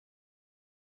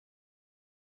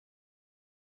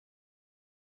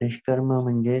निष्कर्म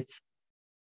म्हणजेच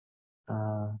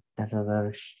त्याचा जर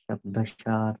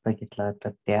शब्दशः अर्थ घेतला तर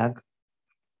त्याग,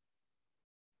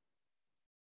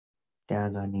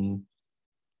 त्याग आणि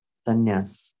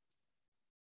संन्यास.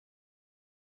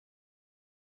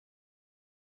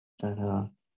 तर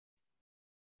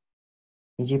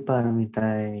ही जी पारमिता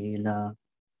आहे हिला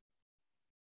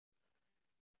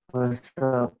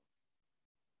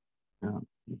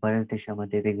बऱ्याच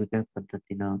देशामध्ये वेगवेगळ्या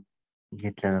पद्धतीनं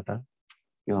घेतल्या जातात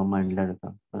किंवा मांडल्या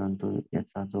जातात, परंतु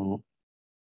याचा जो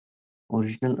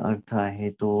ओरिजिनल अर्थ आहे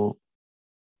तो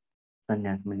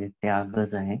संन्यास म्हणजे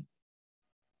त्यागच आहे.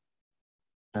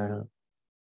 तर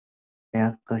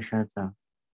त्याग कशाचा?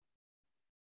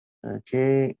 तर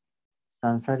जे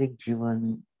सांसारिक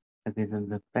जीवन सगळेजण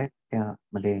जगतायत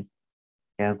त्यामध्ये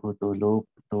त्याग होतो लोभ,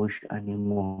 दोष आणि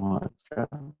मोहाचा.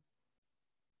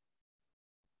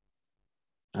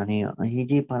 आणि ही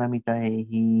जी पारमिता आहे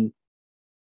ही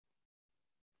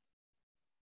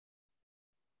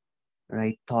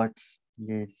राईट थॉट्स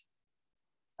म्हणजे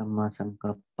धम्मा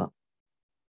संकल्प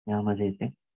यामध्ये येते.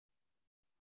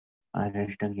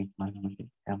 अष्टांगिक मार्गामध्ये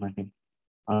त्यामध्ये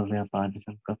अव्यापाद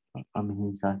संकल्प,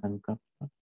 अहिंसा संकल्प,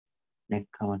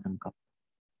 नेक्खम्मा संकल्प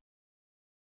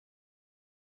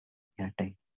या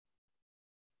टाईप.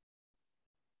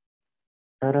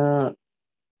 तर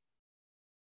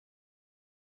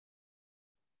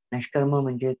निष्कर्म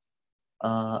म्हणजे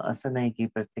असं नाही की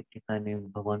प्रत्येक ठिकाणी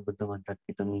भगवान बुद्ध म्हणतात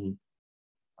की तुम्ही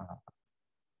अ,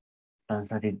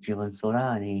 सांसारिक जीवन सोडा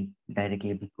आणि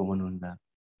डायरेक्टली भिक्खू बनवून जा.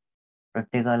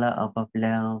 प्रत्येकाला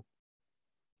आपापल्या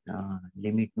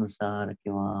लिमिट नुसार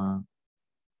किंवा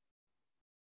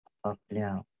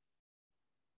आपल्या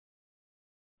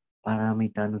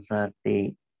पारामितानुसार ते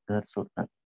घर सोडतात.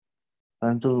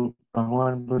 परंतु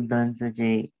भगवान बुद्धांचं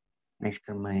जे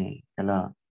निष्कर्म आहे त्याला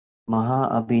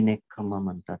महाअभिनेक्खम्मा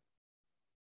म्हणतात.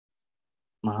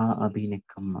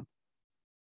 महाअभिनेक्खम्मा.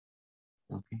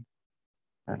 ओके.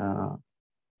 तर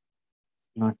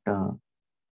नॉट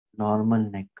नॉर्मल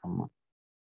नेक्खम्मा.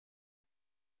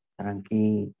 कारण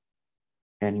की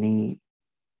त्यांनी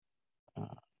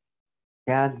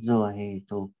त्याग जो आहे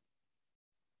तो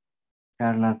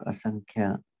 4 लाख असंख्य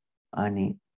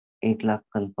आणि 1 लाख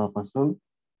कल्पापासून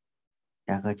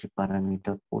त्यागाची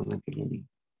पारमिता पूर्ण केलेली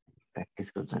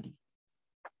प्रॅक्टिस करताना.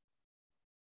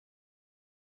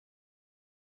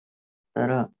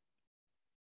 तर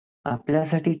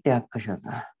आपल्यासाठी त्याग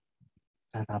कशाचा?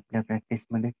 तर आपल्या प्रॅक्टिस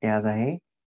मध्ये त्याग आहे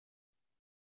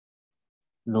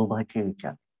लोभाचे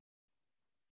विचार,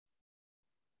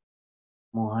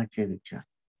 मोहाचे विचार,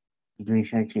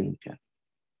 द्वेषाचे विचार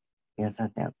याचा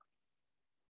त्याग.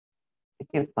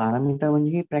 ठीक आहे. पारमिता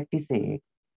म्हणजे ही प्रॅक्टिस आहे.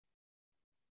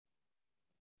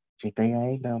 जे काही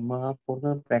आहे धम्म हा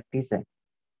पूर्ण प्रॅक्टिस आहे,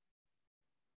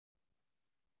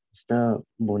 नुसतं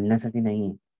बोलण्यासाठी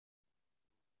नाही.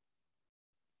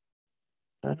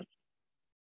 तर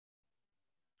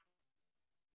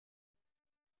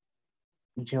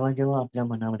जेव्हा जेव्हा आपल्या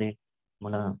मनामध्ये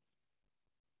मला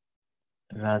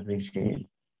राग दिसेल,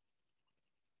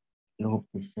 लोभ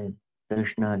दिसेल,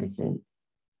 तृष्णा दिसेल,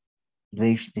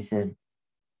 द्वेष दिसेल,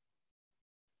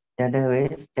 त्या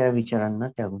वेळेस त्या विचारांना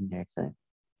त्यागून द्यायचं आहे.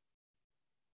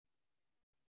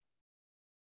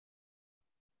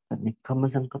 तर निष्काम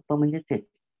संकल्प म्हणजे तेच.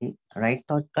 राईट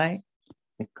थॉट काय?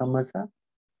 निष्कामाचा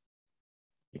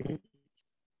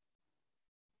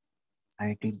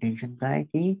राईट इंटेन्शन काय?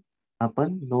 की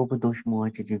आपण लोभ, दोष,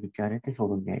 मोहाचे जे विचार आहे ते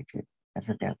सोडून द्यायचे,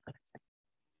 त्याचा त्याग करायचा.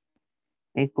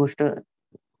 एक गोष्ट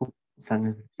खूप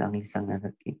चांगली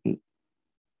सांगण्यासारखी की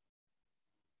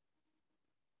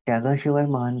त्यागाशिवाय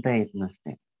महानता येत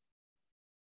नसते.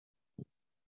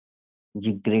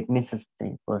 जी ग्रेटनेस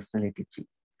असते पर्सनॅलिटीची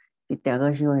ती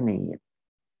त्यागाशिवाय नाही येत.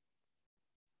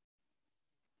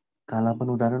 काल आपण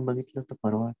उदाहरण बघितलं होतं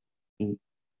परवा की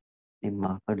ते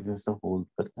माकड जसं होल्ड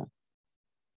करतात,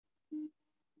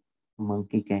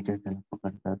 मंकी कॅचर त्याला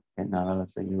पकडतात, त्या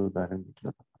नारळाचं हे उदाहरण घेतलं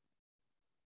होतं.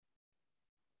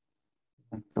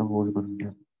 फक्त होल्ड करून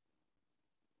ठेवतात.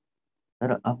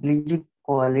 तर आपली जी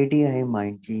क्वालिटी आहे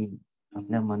माइंडची,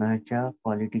 आपल्या मनाच्या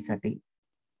क्वालिटीसाठी,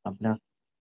 आपल्या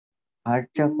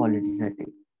हार्टच्या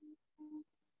क्वालिटीसाठी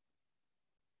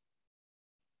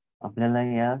आपल्याला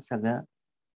या सगळ्या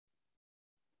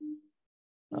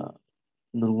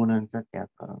दुर्गुणांचा त्याग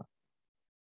करावा.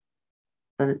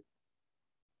 तर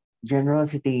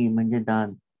जनरॉसिटी म्हणजे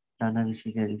दान,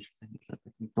 दानाविषयी ज्या दिवशी सांगितलं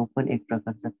होतं तो पण एक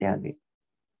प्रकारचा त्याग आहे.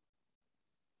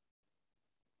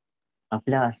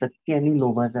 आपल्या आसक्ती आणि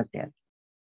लोभाचा त्याग.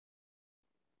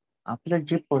 आपलं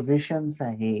जे पोझिशन्स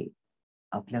आहे,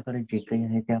 आपल्याकडे जे काही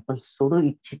आहे ते आपण सोडू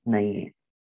इच्छित नाहीये.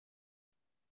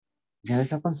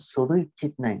 ज्यावेळेस आपण सोडू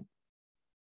इच्छित नाही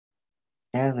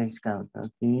त्यावेळेस काय होतं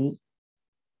की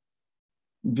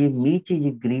जी मीची जी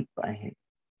ग्रीप आहे,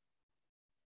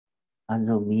 हा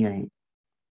जो मी आहे,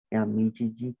 त्या मीची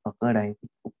जी पकड आहे ती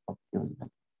खूप पक्की होऊन जाते.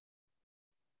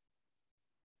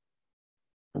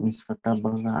 तुम्ही स्वतः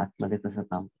बघा आतमध्ये कसं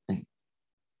काम होतंय.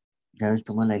 ज्यावेळेस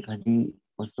तुम्हाला एखादी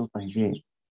वस्तू पाहिजे,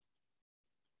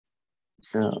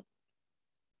 जसं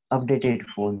अपडेटेड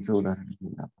फोनचं उदाहरण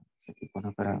घेऊन आपण, जसं की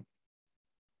कोणाकडे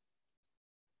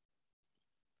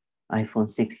iPhone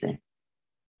 6 आहे,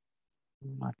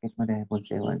 मार्केटमध्ये iPhone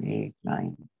 7, 8,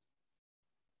 9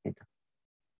 येतात.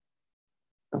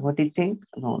 So what do you think?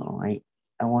 No, no,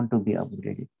 I want to be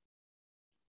upgraded.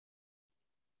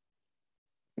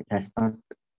 That's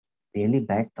not really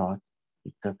bad thought.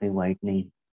 इतकं काही वाईट नाही.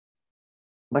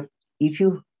 But if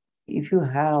you if you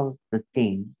have the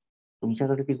thing,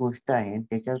 तुमच्याकडे ती गोष्ट आहे आणि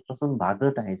त्याच्यापासून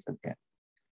भागत आहे सध्या,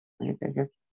 म्हणजे त्याच्यात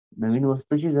नवीन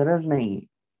वस्तूची गरज नाही.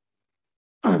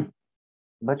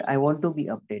 But I want to be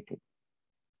updated.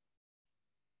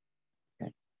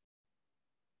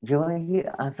 जेव्हा ही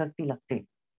आसक्ती लागते,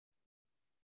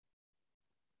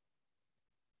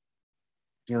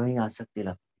 जेव्हा ही आसक्ती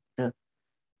लागते, तर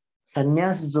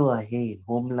संन्यास जो आहे,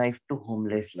 home life to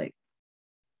homeless life,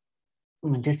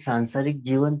 म्हणजे सांसारिक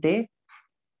जीवन ते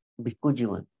भिक्खू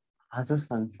जीवन, हा जो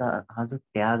संसार, हा जो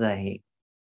त्याग आहे,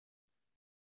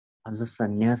 हा जो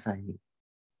संन्यास आहे,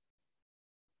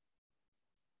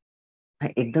 हा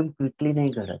एकदम क्विकली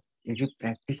नाही करत. याची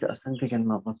प्रॅक्टिस असंख्य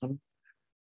जन्मापासून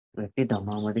व्यक्ती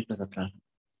धम्मामध्ये करत राहतो.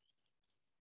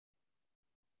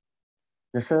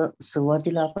 जसं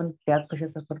सुरुवातीला आपण त्याग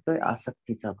कशाचा करतोय?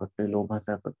 आसक्तीचा करतोय,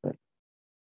 लोभाचा करतोय.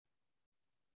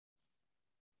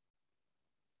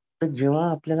 तर जेव्हा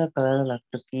आपल्याला कळायला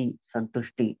लागतं की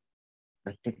संतुष्टी,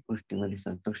 प्रत्येक गोष्टीमध्ये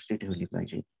संतुष्टी ठेवली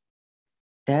पाहिजे,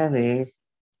 त्यावेळेस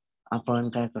आपण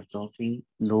काय करतो की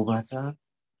लोभाचा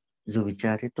जो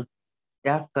विचार आहे तो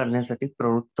त्याग करण्यासाठी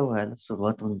प्रवृत्त व्हायला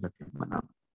सुरुवात होऊन जाते मनावर.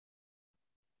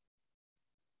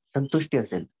 संतुष्टी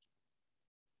असेल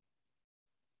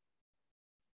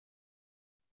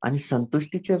आणि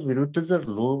संतुष्टीच्या विरुद्ध जर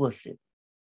लोभ असेल,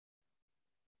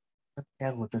 तर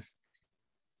त्याग होत असतो.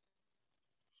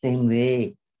 सेम वे,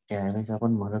 ज्यावेळेस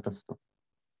आपण मरत असतो,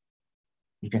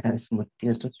 ज्यावेळेस मृत्यू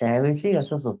येतो, त्यावेळेसही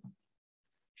असंच होतं.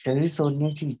 शरीर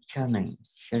सोडण्याची इच्छा नाही,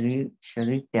 शरीर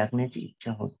शरीर त्यागण्याची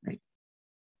इच्छा होत नाही.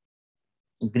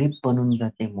 ग्रीप बनून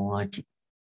जाते मोहाची,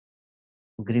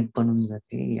 ग्रीप बनून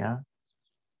जाते या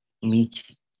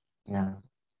मीची, या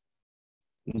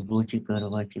इगोची,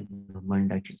 गर्वाची,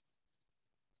 ब्रह्मांडाची.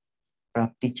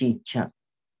 प्राप्तीची इच्छा,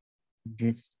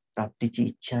 म्हणजे प्राप्तीची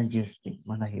इच्छा जी असते,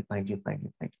 मला हे पाहिजे, पाहिजे,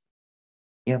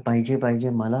 पाहिजे, या पाहिजे, पाहिजे,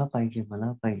 मला पाहिजे,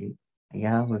 मला पाहिजे,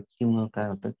 या वृत्तीमुळे काय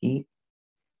होतं की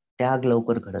त्याग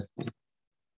लवकर घडत नाही,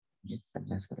 म्हणजे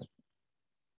संन्यास घडत नाही.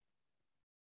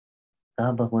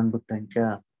 का भगवान बुद्धांच्या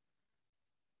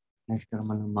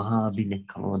निष्कर्माला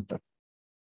महाअभिनेखम म्हणतात?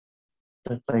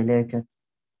 तर पहिल्या याच्यात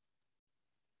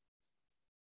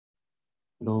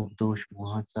लोभ, दोष,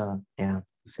 मोहाचा त्याग,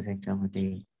 दुसऱ्या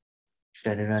याच्यामध्ये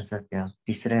शरीराचा त्याग,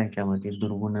 तिसऱ्या ह्याच्यामध्ये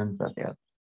दुर्गुणांचा त्याग.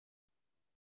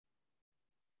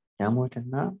 त्यामुळे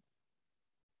त्यांना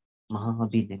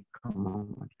महाअभिनेखम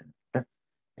म्हटलं. तर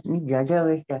त्यांनी ज्या ज्या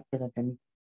वेळेस त्याग केला, त्यांनी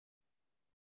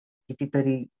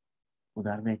कितीतरी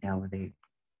उदाहरणं आहे त्यामध्ये.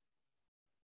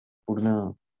 पूर्ण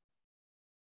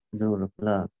जो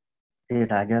आपला ते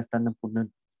राजा असताना पूर्ण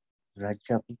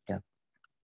राज्य आपण त्याग,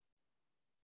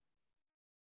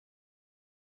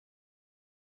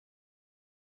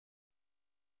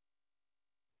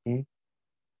 हे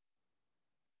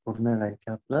पूर्ण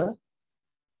राज्य आपलं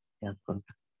त्याग करून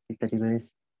टाकलं. कितीतरी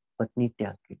वेळेस पत्नी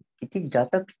त्याग केली. किती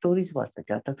जातक स्टोरीज वाचा,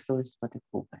 जातक स्टोरीज मध्ये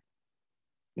खूप आहे.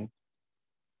 ओके.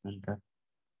 नंतर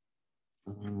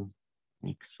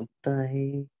एक सुक्त आहे,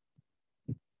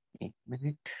 एक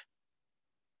मिनिट,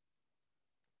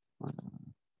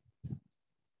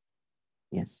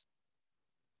 येस,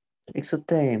 एक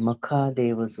सुत्त आहे,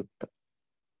 मखादेव सुत्त,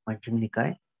 मध्यम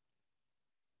निकाय,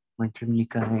 मध्यम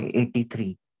निकाय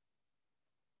 83,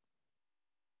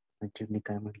 मध्यम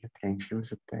निकाय म्हटलं 83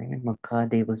 सुत्त आहे,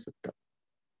 मखादेव सुत्त.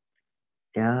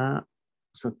 त्या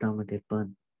सुत्तामध्ये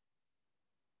पण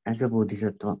ऍज अ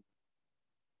बोधिसत्व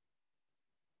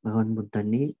भगवान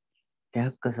बुद्धांनी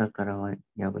त्याग कसा करावा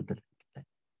याबद्दल सांगितलंय.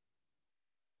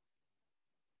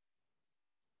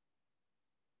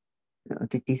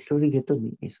 ती स्टोरी घेतो मी,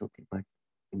 इट्स ओके, बट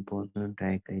इम्पॉर्टंट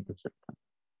आहे काही दुसरं.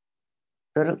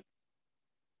 तर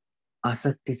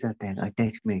आसक्तीचा त्याग,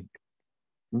 अटॅचमेंट,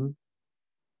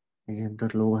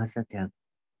 त्याच्यानंतर लोभाचा त्याग,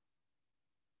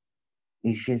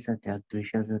 ईर्ष्येचा त्याग,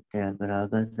 द्वेषाचा त्याग,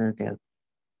 रागाचा त्याग,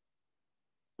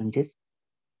 म्हणजेच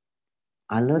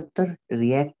आलं तर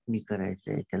रिॲक्ट नाही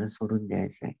करायचंय, त्याला सोडून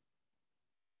द्यायचंय.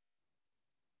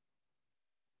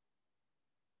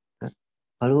 तर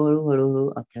हळूहळू हळूहळू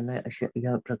आपल्याला अशा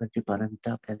या प्रकारची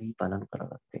पारमिता आपल्यालाही पालन करावं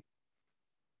लागते.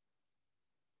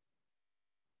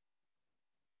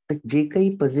 तर जे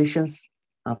काही पोझिशन्स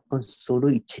आपण सोडू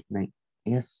इच्छित नाही,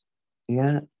 यस, या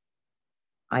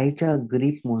आईच्या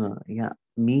ग्रीपमुळं, या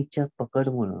मीच्या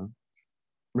पकडमुळं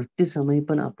मृत्यूसमयी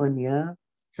पण आपण या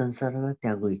संसाराला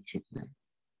त्यागू इच्छित नाही.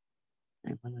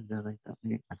 नाही, मला जगायचं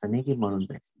म्हणजे असं नाही की म्हणून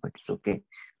जायचं, but it's okay.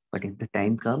 But if the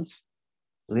time comes,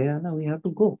 वेळ आला, वी हॅव टू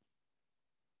गो.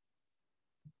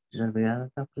 जर वेळ आला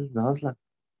तर आपल्याला जावंच लागतं.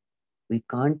 We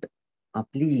can't.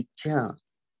 आपली इच्छा,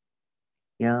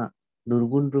 या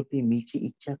दुर्गुण रूपी मीची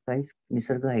इच्छा काहीच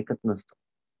निसर्ग ऐकत नसतो.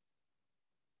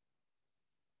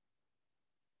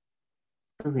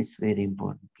 तर इट्स व्हेरी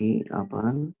इम्पॉर्टंट की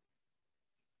आपण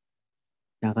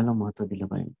त्यागाला महत्व दिलं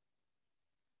पाहिजे.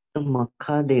 तर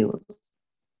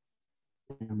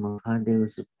महादेव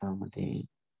सुक्तामध्ये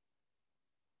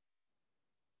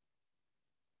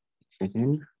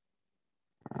सेकंड,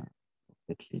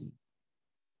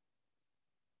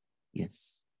 येस,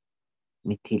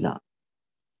 मिथिला.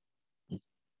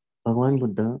 भगवान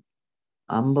बुद्ध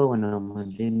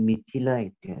आंबवनामध्ये मिथिला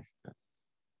येथे असतात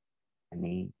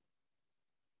आणि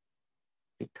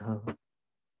तिथं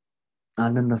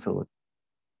आनंदासोबत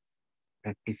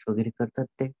प्रॅक्टिस वगैरे करतात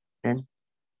ते. Then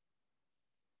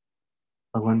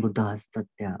भगवान बुद्ध हसतात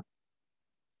त्या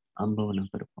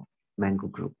आंबवनाकडे पाहून, मँगो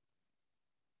ग्रुप.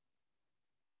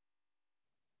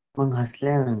 मग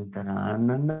हसल्यानंतर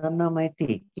आनंदांना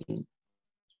माहिती की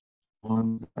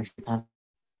मग अशीच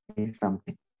हसते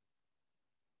something,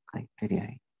 काहीतरी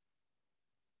आहे.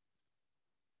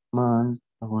 मग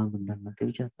भगवान बुद्धांना ते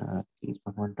विचारतात की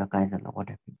भगवंता काय झालं, व्हॉट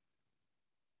हॅपन.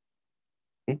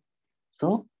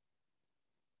 सो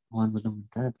भगवान बुद्ध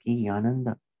म्हणतात की आनंद,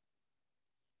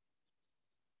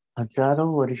 हजारो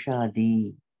वर्ष आधी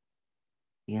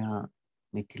या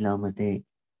मिथिलामध्ये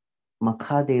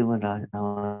मखादेव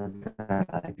नावाचा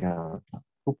राजा होता.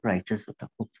 खूप रायचस होता,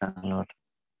 खूप चांगला होता.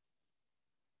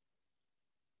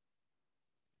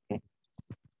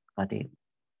 मखादेव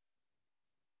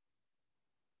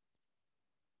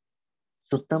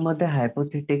सुत्तामध्ये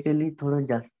हायपोथेटिकली थोडं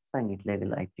जास्त सांगितलं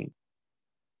गेलं, I think.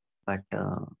 But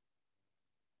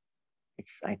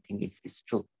it's, I think it's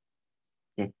true.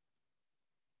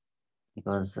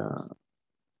 Because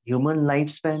human life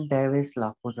span त्यावेळेस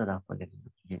लाखोचा दाखवलेलं,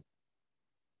 म्हणजे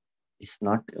it's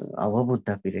not our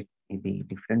Buddha period, may be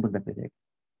different Buddha period.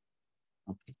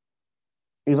 Okay.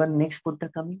 Even next Buddha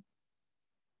coming,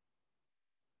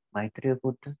 Maitreya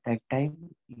Buddha, that time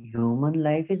human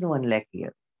life is 1 lakh year.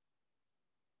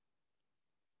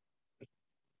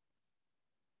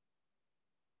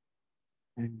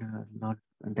 And not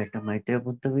that Maitreya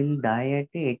Buddha will die at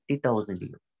 80,000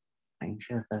 years. I'm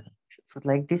sure, sir. So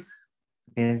like this,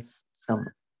 there's some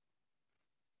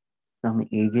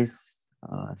ages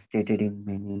stated in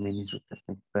many suttas.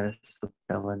 Like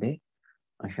सुत्तामध्ये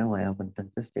अशा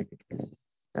वयाबद्दलचं stated केलेलं आहे.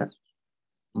 तर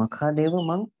मखादेव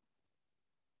मग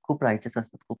खूप रायचस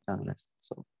असतात, खूप चांगले असतात.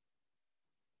 सो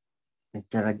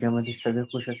त्यांच्या राज्यामध्ये सगळे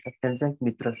खुश असतात. त्यांचा एक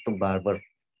मित्र असतो बार्बर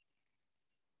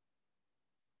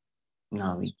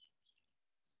नावी.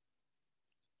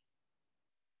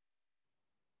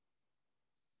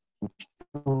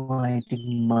 आय थिंक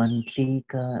मंथली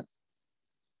का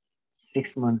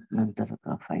 6 मंथ नंतर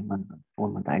का 5 month 4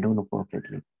 month, I don't know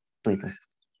perfectly. तो एक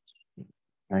असतो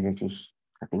राजाची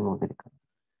कटिंग वगैरे करतो.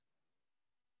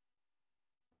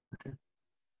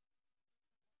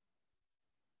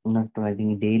 Not driving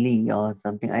daily or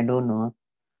something. I don't know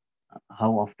how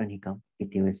often he come.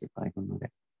 किती वेळेस येतो, I don't know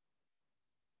that.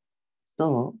 So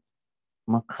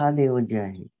मखादेव जे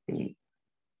आहे ते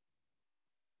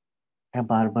त्या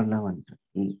बार्बरला म्हणतात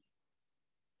की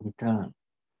मित्रा,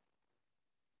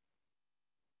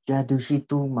 ज्या दिवशी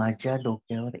तू माझ्या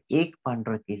डोक्यावर एक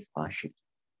पांढरा केस पाहशील,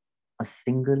 a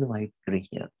single white grey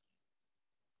hair,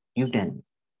 you tell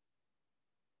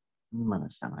me, मला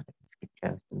सांगा किती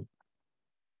वेळेस.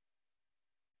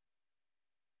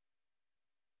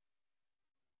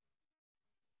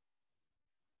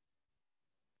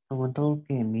 तो म्हणतो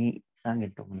की मी सांगेल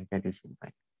तुम्हाला त्या दिवशी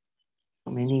काय.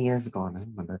 मेनी इयर्स गॉन आहे,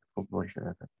 मला खूप वर्ष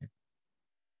जातात ते.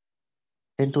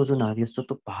 तो जो नारी असतो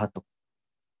तो पाहतो,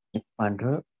 एक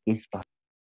पांढरं केस पाहतो.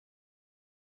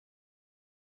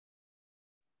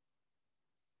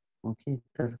 ओके.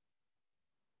 तर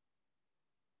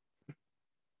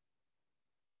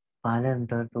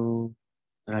पाहिल्यानंतर तो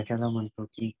राजाला म्हणतो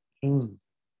की king,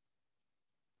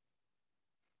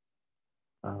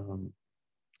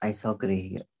 I saw grey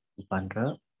here,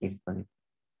 पांढरं केस बघितलं.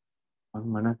 मग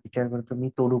मनात विचार करतो मी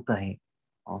तोडू काय?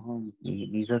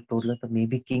 मी जर तोडलं तर may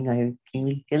be king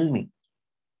will kill me.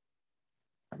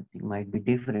 Something might be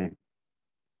different.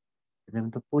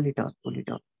 म्हणतो पुल इट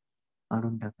आउट,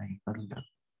 काढून टाका हे, काढून टाका.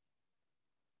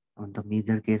 म्हणतो मी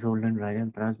जर केस ओढला आणि राजाला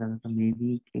त्रास झाला तर may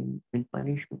be king will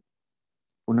punish me.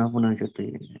 पुन्हा पुन्हा येतो,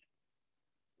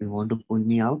 you want to pull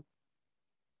me out.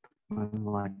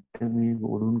 वाटतं मी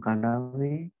ओढून काढावे.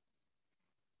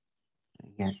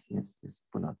 येस येस येस,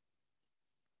 पुन्हा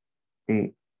ते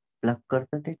प्लग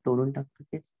करतं, ते तोडून टाकतं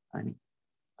तेच. आणि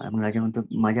मग राजा म्हणतो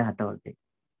माझ्या हातावर ते,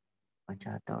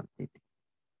 माझ्या हातावर ते.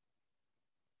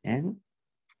 And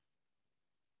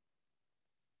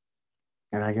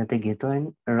राजा ते घेतो आणि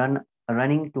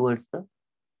रनिंग टुवर्ड्स द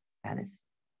पॅलेस.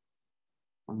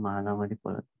 मग महालामध्ये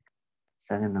पळत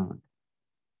सगळ्यांना म्हणतो,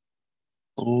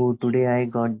 ओ today I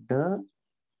got the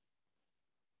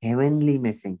heavenly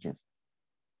messenger.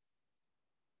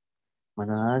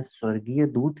 मला आज स्वर्गीय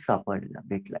दूत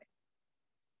भेटलाय,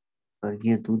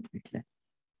 स्वर्गीय दूत भेटलाय.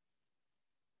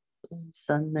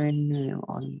 सन अँड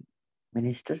ऑल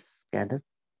मिनिस्टर्स गॅदर,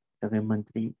 सगळे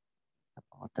मंत्री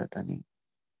होतात आणि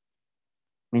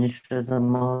मिनिस्टर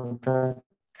जमा होतात,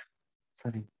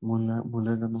 सॉरी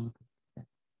मुलं जमा होतात.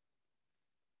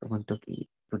 तो म्हणतो की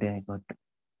today I got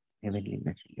heavenly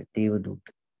messenger,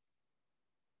 देवदूत.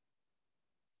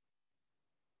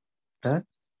 तर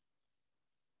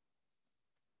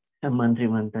मंत्री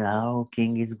म्हणतात, how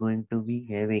king is going to be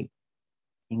heavy,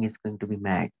 king is going to be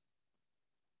mad.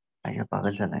 राजा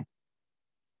पागल झालाय.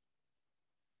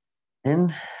 देन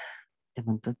ते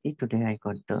म्हणतो की today I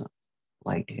got the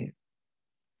white hair,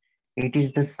 it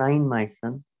is the sign my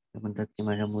son. ते म्हणतात की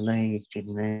माझ्या मुला हे एक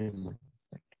चिन्ह आहे,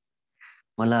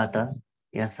 मला आता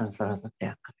या संसाराचा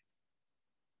त्याग करायचा.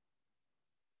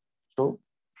 तो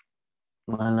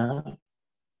मला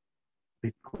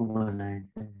भिक्खू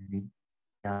बनायचं आणि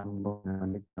त्या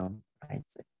अनुभवामध्ये जाऊन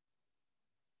राहायचंय.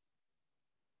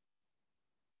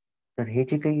 तर हे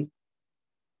जे काही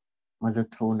माझं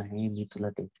थ्रोन आहे मी तुला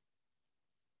देतो.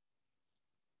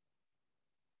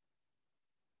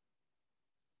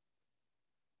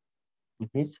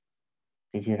 हेच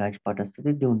ते जे राजपाट असते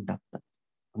ते देऊन टाकतात.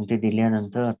 आणि ते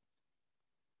दिल्यानंतर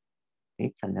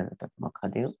तेच चालल्या जातात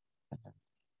मखादेव.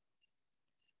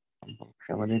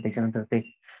 मोक्षामध्ये त्याच्यानंतर ते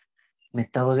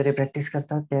मेत्ता वगैरे प्रॅक्टिस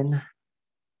करतात. त्यांना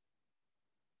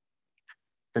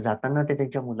तर जाताना ते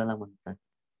त्यांच्या मुलाला म्हणतात,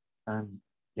 सन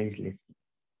please listen,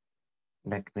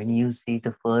 that when you see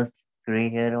the first gray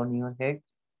hair on your head,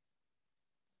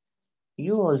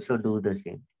 you also do the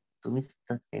same. तुम्ही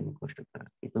सुद्धा सेम गोष्ट करा,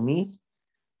 की तुम्ही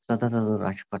स्वतःचा जो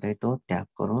राजपाट आहे तो त्याग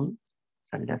करून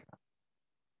चालल्या जा.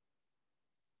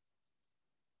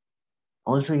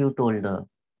 Also you told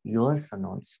your son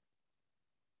also.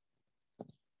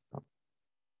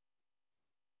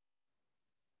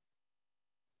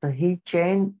 तर ही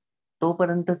चेन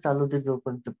तोपर्यंत चालू दे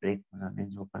जोपर्यंत ब्रेक होणार नाही,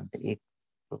 जोपर्यंत एक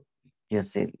जे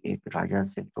असेल, एक राजा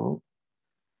असेल, तो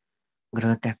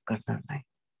ग्रह त्याग करणार नाही.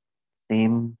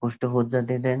 सेम गोष्ट होत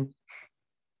जाते. देन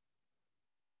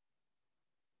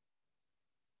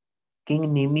किंग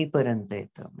नेहमीपर्यंत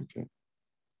येतं, म्हणजे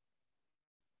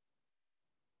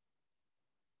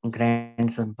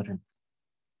ग्रँडसन पर्यंत.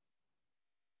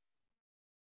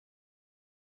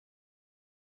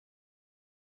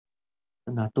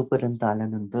 नातूपर्यंत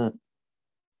आल्यानंतर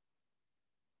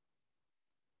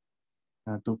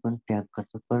नातू पण त्याग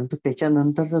करतो, परंतु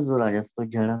त्याच्यानंतरचा जो राजा असतो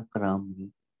झळक राम,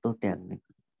 तो त्याग नाही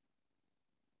करतो.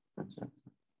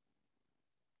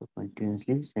 तो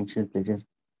कंटिन्युअसली सेन्शुअल प्लेजर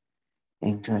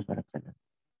एन्जॉय करत चालला.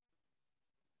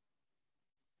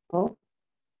 हो,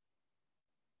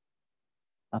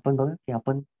 आपण बघा की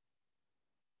आपण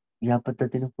या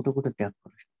पद्धतीने कुठं कुठं त्याग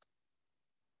करू शकतो.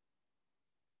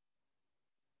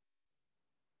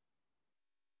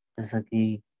 जसं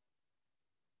की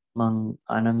मग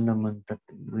आनंद म्हणतात,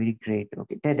 very great.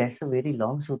 Okay, that's a very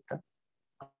long सूत्र.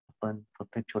 आपण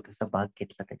फक्त एक छोटासा भाग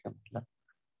घेतला त्याच्यामधला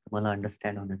तुम्हाला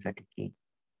अंडरस्टँड होण्यासाठी की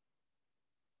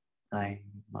काय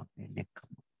मग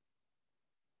नेक्खम्मा.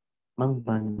 मग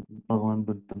भगवान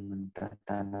बुद्ध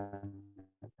म्हणतात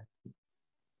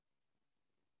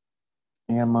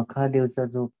या मखादेवचा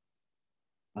जो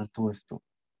धातू असतो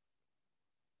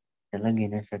त्याला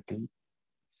घेण्यासाठी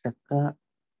सक्का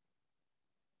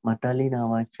मताली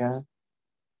नावाच्या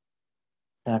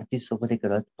सारथी सोबत एक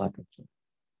रथ पाठवतो.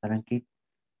 कारण की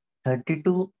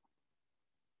 32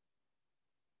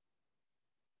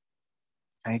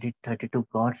 साइडेड 32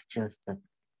 गॉड्स जे असतात,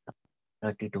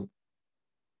 32,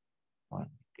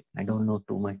 I don't know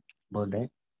too much about that.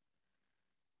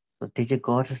 ते जे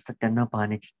गॉड्स असतात त्यांना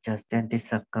पाहण्याची इच्छा असते आणि ते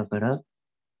सक्काकडं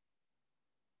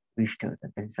विष ठेवतात.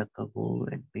 त्यांनी सक्का go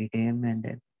and bit him and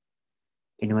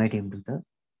invite him to the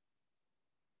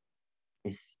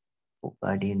his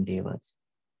guardian devas.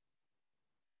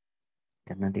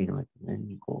 Cannot invite him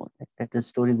and go on. Like that the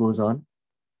story goes on.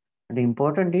 And the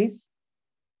important is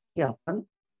की आपण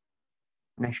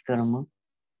निष्कर्म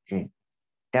जे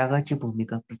त्यागाची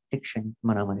भूमिका प्रत्येक क्षणी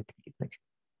मनामध्ये ठेवली पाहिजे.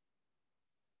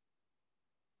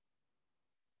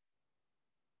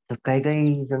 तर काही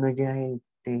काही जण जे आहे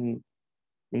ते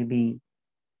मे बी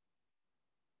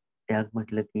त्याग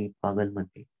म्हटलं की पागल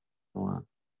म्हणते किंवा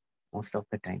मोस्ट ऑफ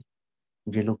द टाइम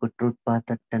जे लोक ट्रूथ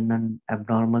पाहतात त्यांना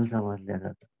ॲबनॉर्मल समजल्या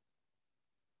जातं.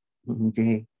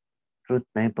 जे ट्रूथ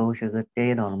नाही पाहू शकत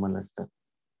ते नॉर्मल असतात.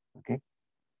 ओके,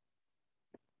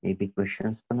 मे बी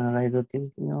क्वेश्चन्स पण अराईज होतील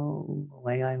की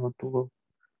Y I want to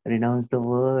renounce the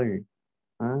world.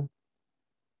 Huh?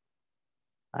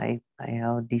 I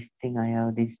have this thing, I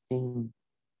have this thing.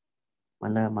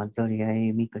 मला माझं हे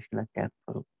आहे, मी कशाला त्याग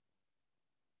करू?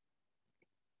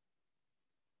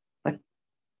 But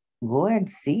go and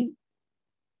see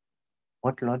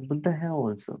what Lord Buddha have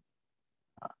also.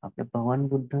 आपले भगवान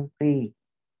बुद्ध काही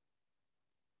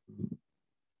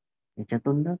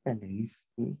याच्यातून न त्याला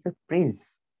he's a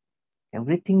prince.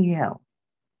 Everything he have.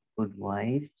 Good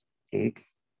wife,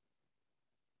 kids,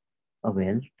 a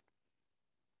wealth,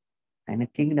 and a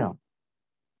kingdom.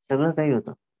 सगळं काही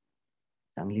होतं.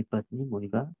 चांगली पत्नी,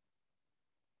 मुलगा,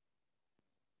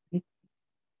 एक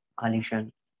आलिशान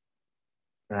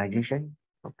राजेशाही.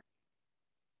 Okay.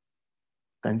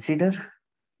 Consider,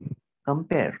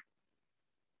 compare.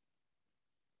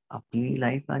 आपली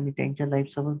लाईफ आणि त्यांच्या लाईफ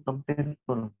सोबत कम्पेअर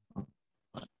करून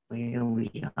where we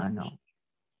are now.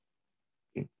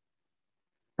 Okay.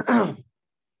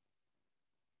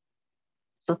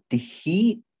 So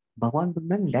he Bhagavan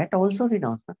Buddha that also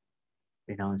renounced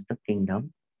the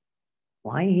kingdom.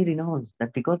 Why he renounced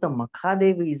that? Because the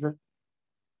Makhadev is a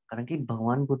कारण की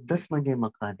भगवान बुद्धच म्हणजे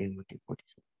मखादेव होते.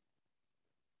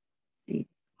 See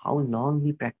how long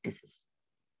he practices.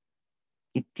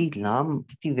 किती लांब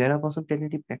किती वेळापासून त्यांनी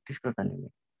ती प्रॅक्टिस करत आलेली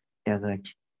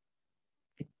त्यागाची.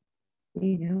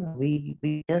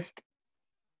 we just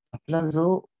आपला जो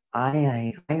आय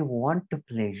आहे, I want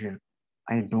pleasure,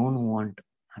 I don't want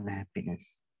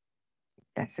अनहॅपीनेस.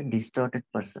 That's a distorted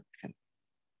perception.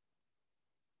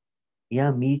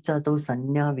 या मीचा तो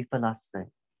संज्ञा विफलास्य आहे.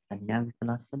 संज्ञा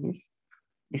विफलास्य means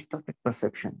distorted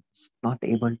perception, not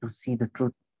able to see the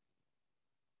truth.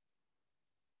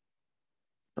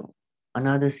 So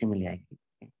another simile आहे.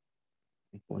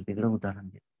 एक वेगळं उदाहरण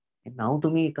देतो. नाव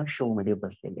तुम्ही एका शो मध्ये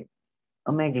बसलेले,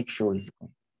 अ magic show is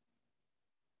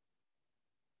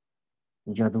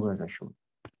जादूगाचा show.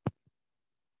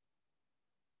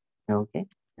 Okay,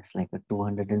 it's like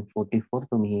 244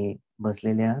 तुम्ही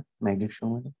बसलेले आहात मॅजिक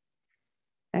शो मध्ये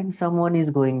and someone is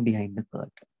going behind the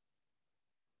curtain.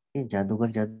 Okay,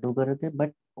 जादूगर जादू करत आहे,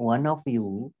 but one of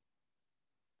you,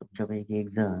 तुमच्यापैकी एक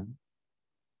जण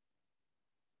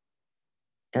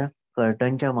त्या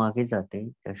कर्टनच्या मागे जाते,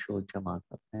 त्या शोच्या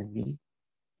मागे, आणि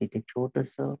तिथे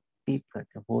छोटस पीप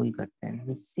करते, होल करते, and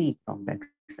we see from back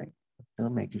side the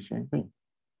magician doing.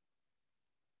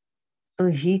 So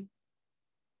he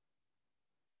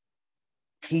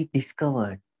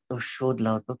discovered, तो शोध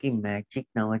लावतो की मॅजिक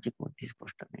नावाची कोणतीच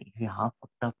गोष्ट नाही. हे हा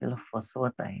फक्त आपल्याला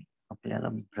फसवत आहे, आपल्याला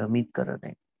भ्रमित करत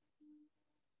आहे.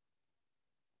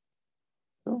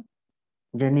 सो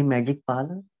ज्यांनी मॅजिक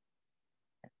पाहिलं,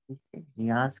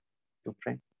 तो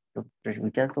प्रश्न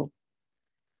विचारतो,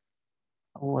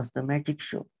 how was the magic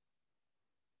show?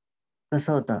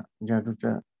 कसा होता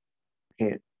जादूचा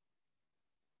खेळ,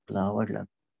 तुला आवडला?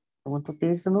 तो म्हणतो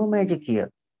ते इज नो मॅजिक हिअर,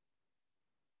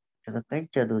 त्याचा काहीच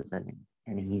जादू झाले नाही.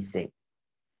 आणि ही से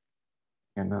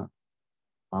त्यांना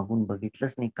मागून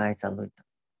बघितलंच नाही काय चालू आहे.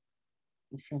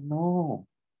 He said, no,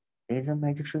 there's a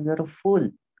magic show. You're a fool.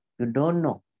 You don't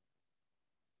know.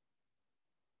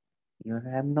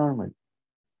 You're abnormal.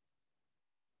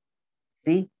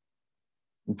 See,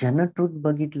 ज्यानं ट्रूथ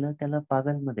बघितलं त्याला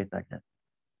पागलमध्ये काढलं.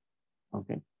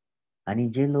 ओके, आणि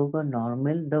जे लोक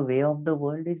normal the way of the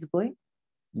world is going,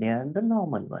 they are the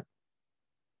normal one.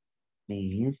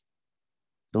 Means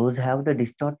those have the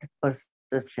distorted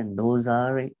perception. Those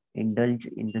are indulge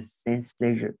in the sense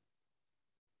pleasure.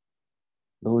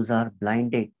 Those are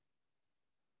blinded.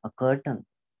 A curtain.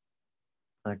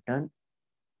 Curtain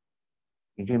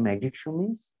is a magic show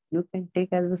means you can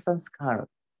take as a sanskar.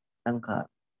 Sankhar.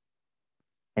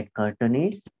 That curtain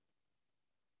is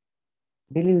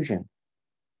delusion.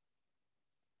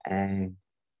 And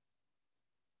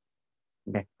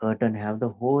that curtain have the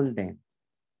hole then.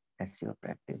 That's your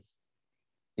practice.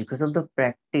 Because of the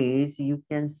practice, you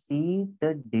can see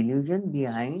the delusion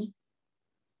behind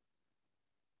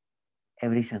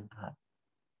every sankhar.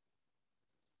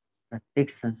 प्रत्येक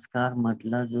संस्कार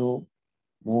मधला जो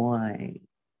मोह आहे,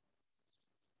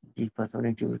 जी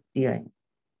फसवण्याची वृत्ती आहे,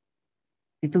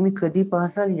 ती तुम्ही कधी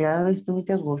पाहसाल ज्यावेळेस तुम्ही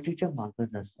त्या गोष्टीच्या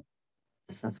मागच असाल,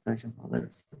 त्या संस्काराच्या मागच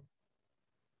असाल.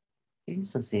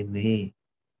 सो सेम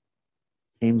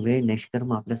वे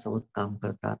निष्कर्म आपल्यासोबत काम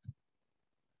करतात.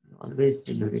 Always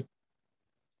delivery.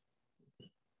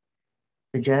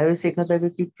 ज्यावेळेस एखादा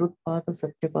व्यक्ती ट्रुथ पाहतो,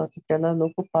 सत्य पाहतो, त्याला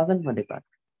लोक पागल मध्ये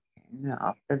काढतात.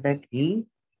 After that he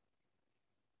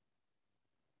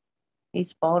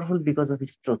is powerful because of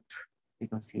his truth,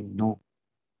 because he no,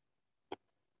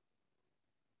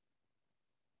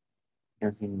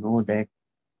 because he know that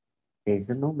there is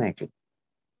no magic,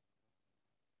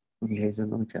 there is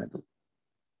no jadoo.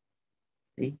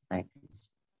 See, like this.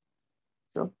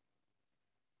 So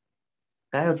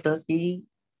काय होतं की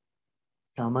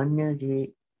सामान्य जे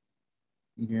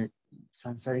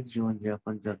सांसारिक जीवन जे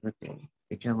आपण जगत आहे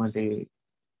त्याच्यामध्ये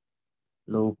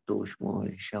लोभ, दोष, मोह,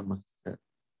 ईर्ष्या, मत्सर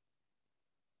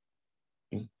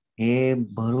हे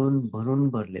भरून भरून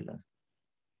भरलेलं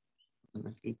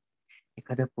असतं. की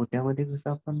एखाद्या पोत्यामध्ये कसं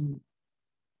आपण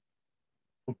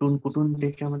कुठून कुठून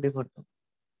त्याच्यामध्ये भरतो,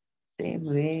 सेम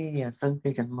वे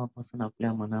असंख्य जन्मापासून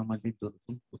आपल्या मनामध्ये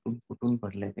दुर्गुण कुठून कुठून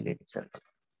भरले गेले निसर्ग.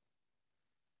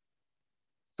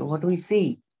 सो व्हॉट वी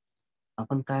सी,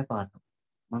 आपण काय पाहतो,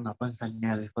 मग आपण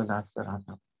संज्ञा विफल असं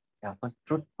राहतो, ते आपण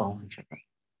ट्रुथ पाहू नाही शकत.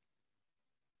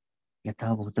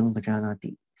 यथा भूतं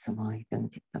गजानाति समाहितं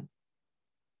चित्तम,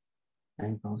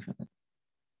 नाही पाहू शकत.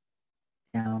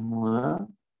 त्यामुळं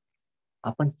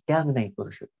आपण त्याग नाही करू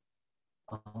शकत.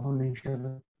 पाहू नाही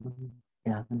शकत,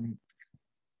 त्याग नाही.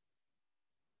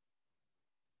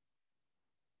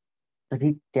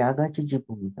 तरी त्यागाची जी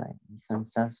भूमिका आहे,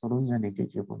 संसार सोडून जाण्याची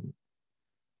जी भूमिका,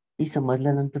 ती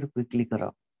समजल्यानंतर क्विकली करा.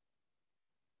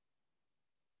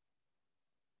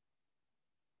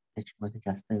 त्याच्यामध्ये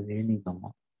जास्त वेळ नाही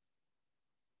गमवा.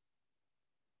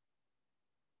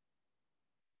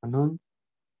 म्हणून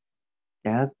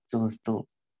त्याग जो असतो,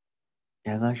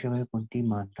 त्यागाशिवाय कोणतीही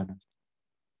मानता नसते.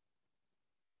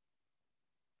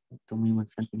 तुम्ही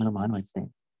म्हणसाल की मला मान व्हायचं आहे,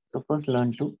 so first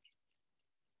learn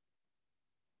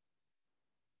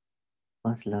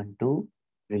to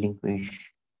relinquish,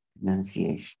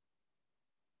 renunciation.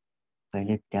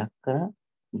 पहिले त्याग करा,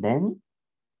 देन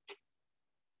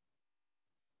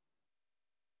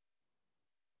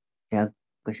त्याग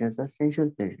कशाचा, सेन्शुअल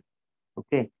pleasure.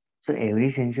 Okay, so every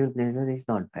सेन्शुअल pleasure is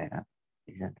not bad.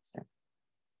 Please understand.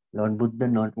 Lord Buddha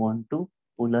not want to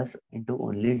pull us into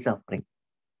only suffering.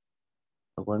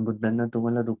 भगवान बुद्धांना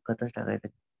तुम्हाला दुःखातच टाकायचं.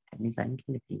 त्यांनी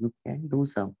सांगितलं की you can do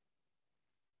some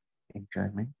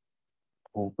enjoyment,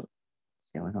 भोग,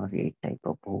 7 or 8 टाइप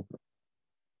ऑफ भोग.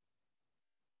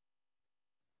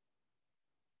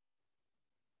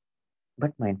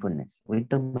 But mindfulness, with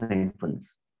the mindfulness.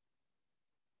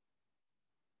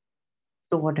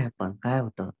 So what happen, काय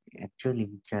होतं ऍक्च्युअली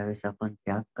ज्यावेळेस आपण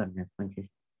त्याग करण्यास म्हणजे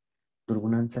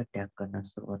दुर्गुणांचा त्याग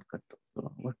करण्यास सुरुवात करतो,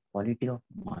 quality of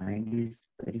mind is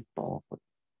very powerful.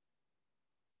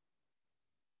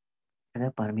 सगळ्या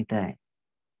पारमिता आहे.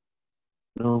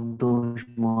 लोभ, दोष,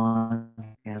 मोह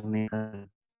त्यागणे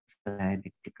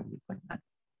कमी पडणार,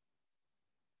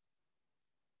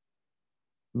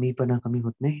 मीपणा कमी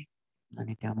होत नाही,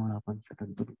 आणि त्यामुळे आपण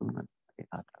सतत दुर्गुणांमध्ये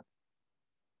राहतात.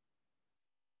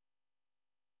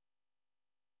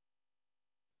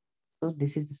 So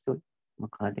this is the story.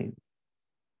 Mahadev.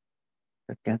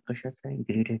 तर त्याग कशाचा आहे,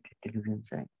 ग्रेट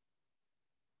इंटेलिजन्स आहे.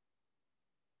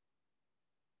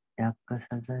 त्याग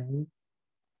कशाचा आहे,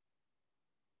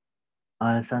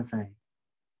 आळसाचा आहे.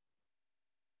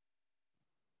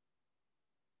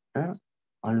 तर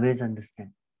ऑलवेज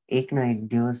अंडरस्टँड, एक ना एक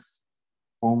दिवस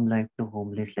home life to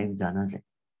homeless life जाणंच आहे.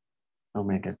 नो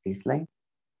मॅटर दिस life,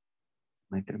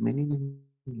 matter many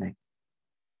many life.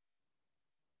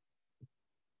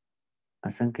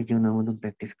 असंख्य जीवनामधून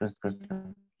प्रॅक्टिस करत करत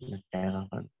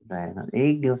त्यागाकडे जायला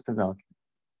एक दिवस तर जावंच.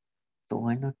 So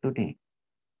why not today.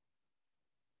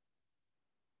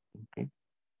 Okay,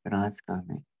 तर आज का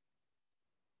नाही.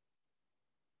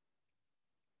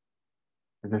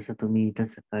 जसं तुम्ही इथं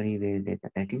सकाळी वेळ देता,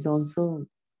 that is also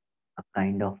a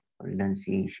kind of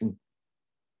renunciation.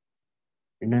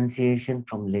 Renunciation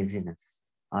from laziness.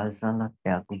 आळसाला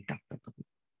त्यागून टाकता तुम्ही.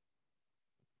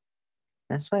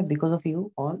 That's why because of you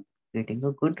all getting a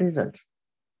good result.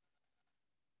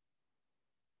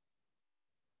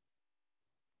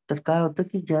 तर काय होतं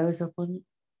की ज्यावेळेस आपण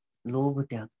लोभ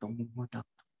त्यागतो, मोह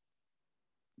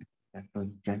टाकतो,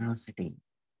 जनरॉसिटी,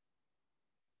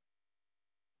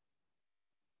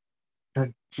 तर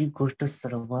जी गोष्ट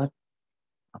सर्वात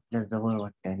आपल्या जवळ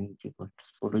वाटते आणि जी गोष्ट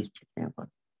सोडू इच्छित नाही आपण,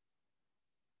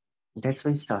 that's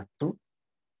why start to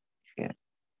share.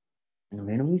 And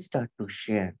when we start to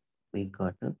share, we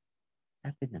got a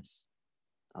happiness.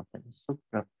 आपल्याला सुख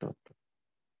प्राप्त होतं.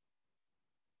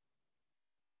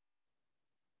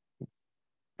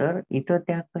 तर इथं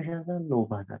त्याग कशाचा?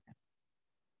 लोभाचा त्याग,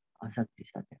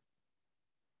 आसक्तीचा त्याग.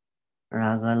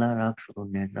 रागाला राग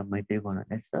सोडून द्यायचा, मैत्री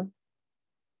बनवायचं,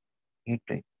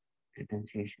 हेट्रेड,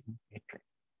 रिनन्सिएशन, हेट्रेड.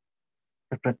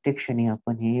 तर प्रत्येक क्षणी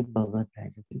आपण हे बघत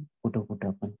राहायचं की कुठं कुठं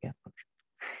आपण त्याग करू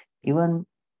शकतो. इवन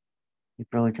हे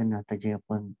प्रवचन आता जे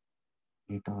आपण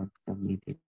लिहित आहोत किंवा मी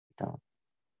लिहित आहोत,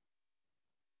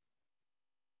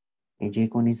 हे जे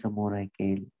कोणी समोर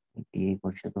ऐकेल 1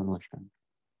 वर्ष 2 वर्षांत,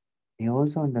 they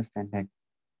also understand that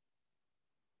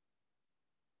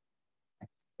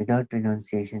without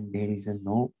renunciation there is a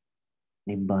no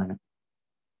nibbana.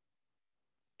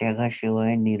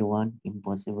 त्यागाशिवाय निर्वाण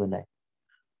इम्पॉसिबल आहे.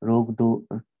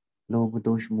 लोभ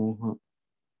दोष मोह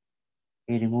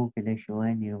हे रिमूव्ह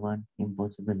केल्याशिवाय निर्वाण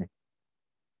इम्पॉसिबल आहे.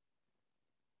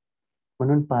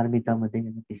 म्हणून पारमितामध्ये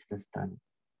तिसरं स्थान.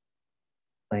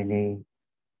 पहिले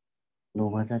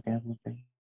लोभाचा त्याग होत आहे,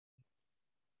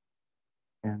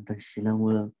 त्यानंतर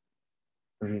शिलामुळं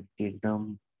तो व्यक्ती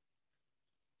एकदम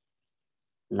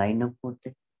लाईन अप होते,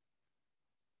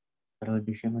 सर्व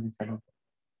दिशेमध्ये चालवते.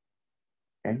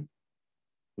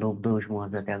 लोभ दोष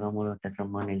मोहाच्या त्यागामुळं त्याचं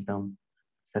मन एकदम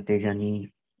सतेज आणि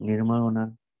निर्मळ होणार,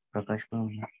 प्रकाशमय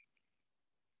होणार.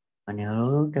 आणि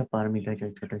हळूहळू त्या पारमिताच्या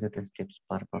छोट्या छोट्या स्टेप्स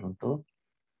पार करून तो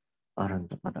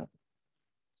आनंद पदार्थ.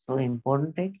 सो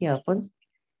इम्पॉर्टंट आहे की आपण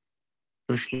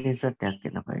तृष्णेचा त्याग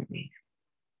केला पाहिजे.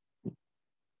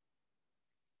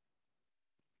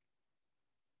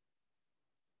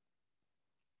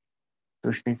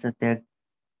 तृष्णेचा त्याग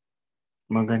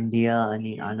मगंदिया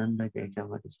आणि आनंदाच्या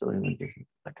याच्यामध्ये स्टोरीमध्ये,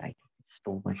 but I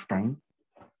so much time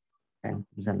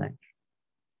झालाय.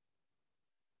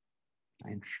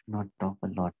 I should not talk a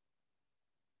lot.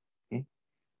 Okay,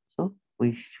 so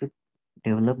we should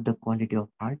develop the quality of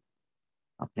heart.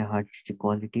 आपल्या हार्टची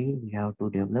quality we have to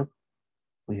develop.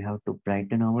 We have to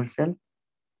brighten ourselves.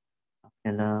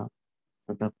 आपल्याला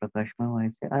स्वतः प्रकाशमय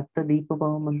व्हायचंय. आत्ता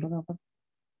दीपभाव म्हणतो ना आपण.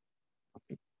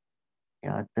 Okay.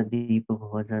 या आत्ता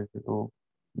दीपभावाचा जो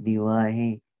दिवा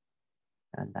आहे,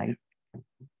 लाईट,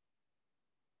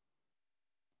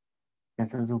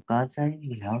 त्याचा जो काच आहे,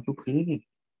 we have to clean it.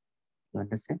 You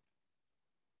understand?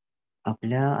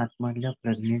 आपल्या आतमधल्या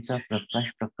प्रज्ञेचा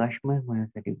प्रकाश प्रकाशमय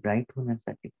होण्यासाठी, ब्राईट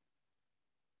होण्यासाठी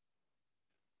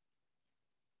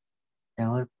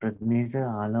त्यावर प्रज्ञेचं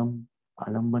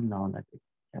आलंबन लावावं लागेल.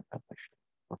 त्या प्रकाश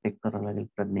प्रोटेक्ट करावं लागेल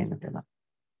प्रज्ञेनं त्याला.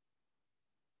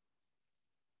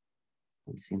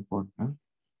 It's important.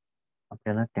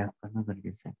 आपल्याला त्याग करणं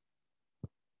गरजेचं आहे.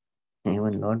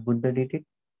 Even Lord Buddha did it.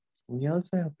 We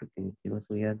also have to do it because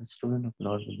we are the student of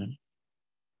Lord Buddha.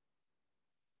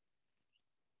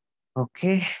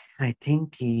 Okay, I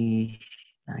think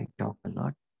I talk a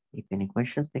lot. If any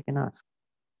questions, they can ask.